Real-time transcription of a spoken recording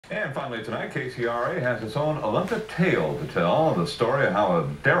And finally tonight, KCRA has its own Olympic tale to tell, the story of how a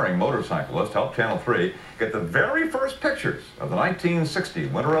daring motorcyclist helped Channel 3 get the very first pictures of the 1960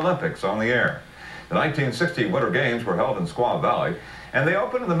 Winter Olympics on the air. The 1960 Winter Games were held in Squaw Valley, and they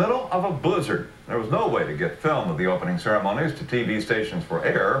opened in the middle of a blizzard. There was no way to get film of the opening ceremonies to TV stations for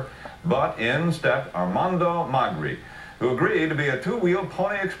air, but in stepped Armando Magri, who agreed to be a two-wheel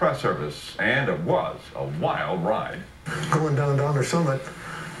Pony Express service, and it was a wild ride. Going down the summit,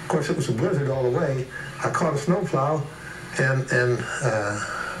 of course it was a blizzard all the way. I caught a snowplow, and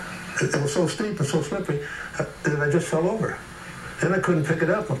it was so steep and so slippery that I just fell over. Then I couldn't pick it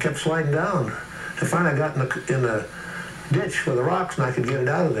up and kept sliding down. And finally I got in the ditch with the rocks and I could get it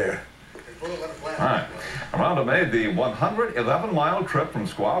out of there. All right. Armando made the 111-mile trip from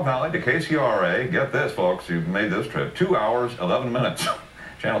Squaw Valley to KCRA. Get this, folks, you've made this trip 2 hours, 11 minutes.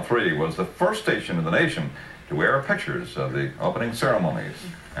 Channel 3 was the first station in the nation to air pictures of the opening ceremonies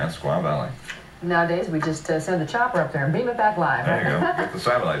at Squaw Valley. Nowadays, we just send the chopper up there and beam it back live. There you go. Get the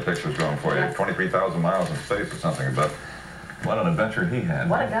satellite pictures going for you. 23,000 miles in space or something, but what an adventure he had.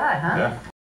 What a guy, huh? Yeah.